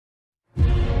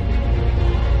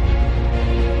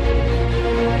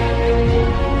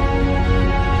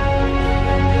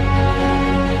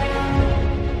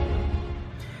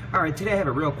Today I have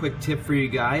a real quick tip for you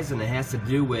guys, and it has to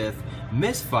do with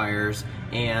misfires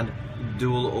and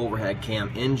dual overhead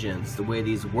cam engines. The way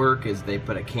these work is they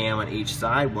put a cam on each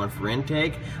side, one for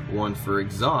intake, one for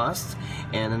exhaust,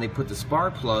 and then they put the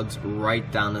spark plugs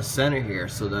right down the center here.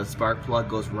 So the spark plug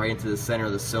goes right into the center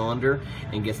of the cylinder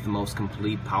and gets the most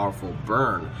complete powerful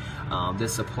burn.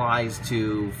 This applies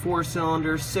to 4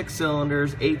 cylinders, 6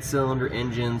 cylinders, 8-cylinder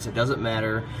engines. It doesn't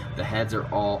matter. The heads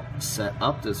are all set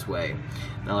up this way.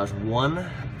 Now there's one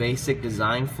basic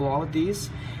design flaw with these,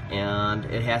 and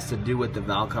it has to do with the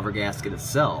valve cover gasket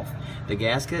itself. The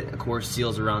gasket, of course,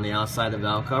 seals around the outside of the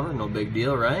valve cover, no big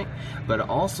deal, right? But it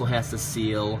also has to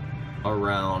seal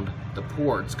around the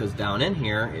ports, because down in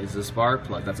here is the spark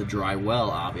plug. That's a dry well,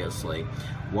 obviously.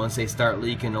 Once they start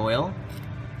leaking oil,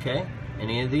 okay,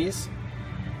 any of these,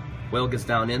 oil gets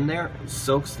down in there,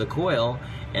 soaks the coil,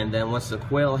 and then once the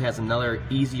coil has another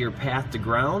easier path to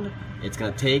ground, it's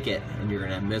going to take it, and you're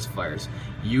going to have misfires.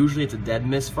 Usually it's a dead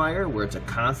misfire, where it's a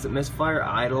constant misfire,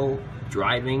 idle,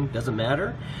 driving, doesn't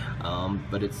matter,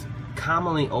 but it's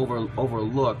commonly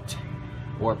overlooked,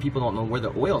 or people don't know where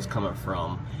the oil's coming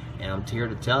from, and I'm here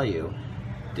to tell you,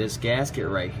 this gasket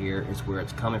right here is where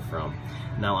it's coming from.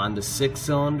 Now on the 6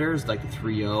 cylinders, like the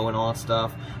 3.0 and all that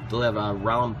stuff, they'll have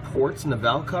round ports in the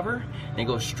valve cover, and it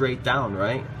goes straight down,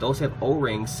 right? Those have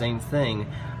O-rings, same thing,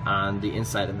 on the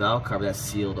inside of the valve cover that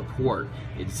seal the port.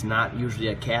 It's not usually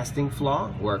a casting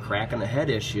flaw or a crack in the head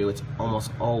issue. It's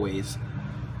almost always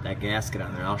that gasket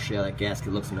on there. I'll show you how that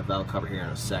gasket looks in the valve cover here in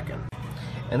a second.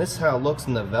 And this is how it looks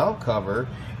in the valve cover.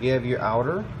 You have your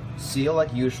outer seal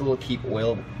like usual to keep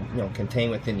oil, contained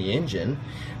within the engine,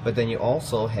 but then you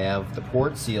also have the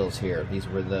port seals here. This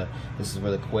is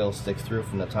where the coil sticks through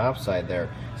from the top side there.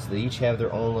 So they each have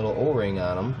their own little O-ring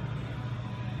on them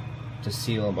to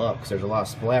seal them up, because there's a lot of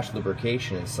splash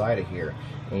lubrication inside of here,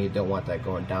 and you don't want that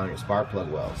going down your spark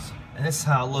plug wells. And this is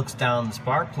how it looks down the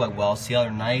spark plug wells. See how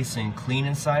they're nice and clean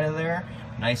inside of there,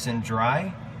 nice and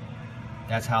dry?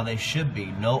 That's how they should be.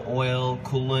 No oil,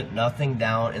 coolant, nothing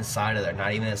down inside of there.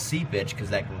 Not even a seepage, because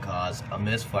that can cause a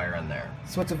misfire in there.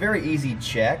 So it's a very easy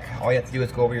check. All you have to do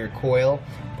is go over your coil,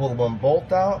 pull the one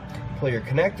bolt out, pull your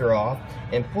connector off,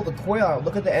 and pull the coil out.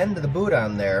 Look at the end of the boot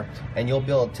on there, and you'll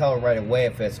be able to tell right away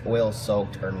if it's oil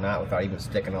soaked or not without even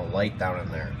sticking a light down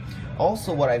in there.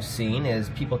 Also, what I've seen is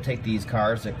people take these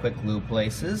cars to quick lube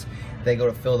places. They go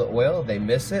to fill the oil, they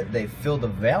miss it, they fill the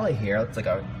valley here. It's like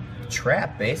a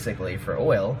trap basically for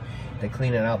oil. They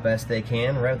clean it out best they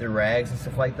can, right with their rags and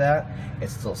stuff like that. It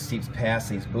still seeps past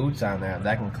these boots on there.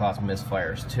 That can cause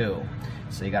misfires too,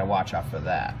 so you got to watch out for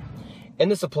that. And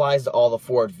this applies to all the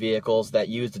Ford vehicles that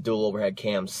use the dual overhead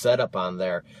cam setup on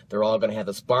there. They're all going to have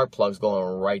the spark plugs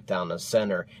going right down the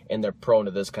center, and they're prone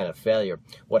to this kind of failure.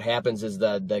 What happens is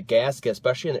the gasket,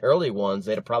 especially in the early ones,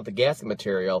 they had a problem with the gasket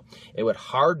material. It would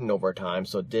harden over time,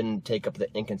 so it didn't take up the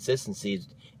inconsistencies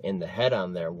in the head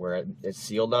on there, where it's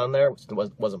sealed on there. It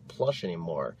wasn't plush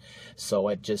anymore. So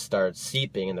it just started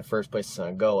seeping, and the first place it's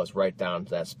going to go is right down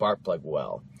to that spark plug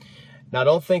well. Now,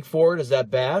 don't think Ford is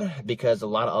that bad, because a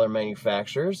lot of other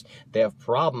manufacturers, they have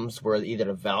problems where either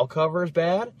the valve cover is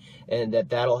bad, and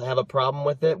that'll have a problem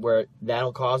with it, where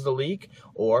that'll cause the leak,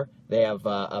 or they have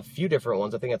a few different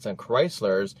ones. I think it's on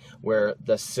Chrysler's, where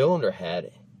the cylinder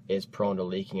head is prone to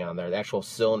leaking on there, the actual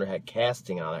cylinder head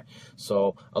casting on there.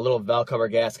 So a little valve cover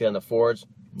gasket on the Fords,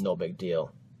 no big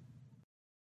deal.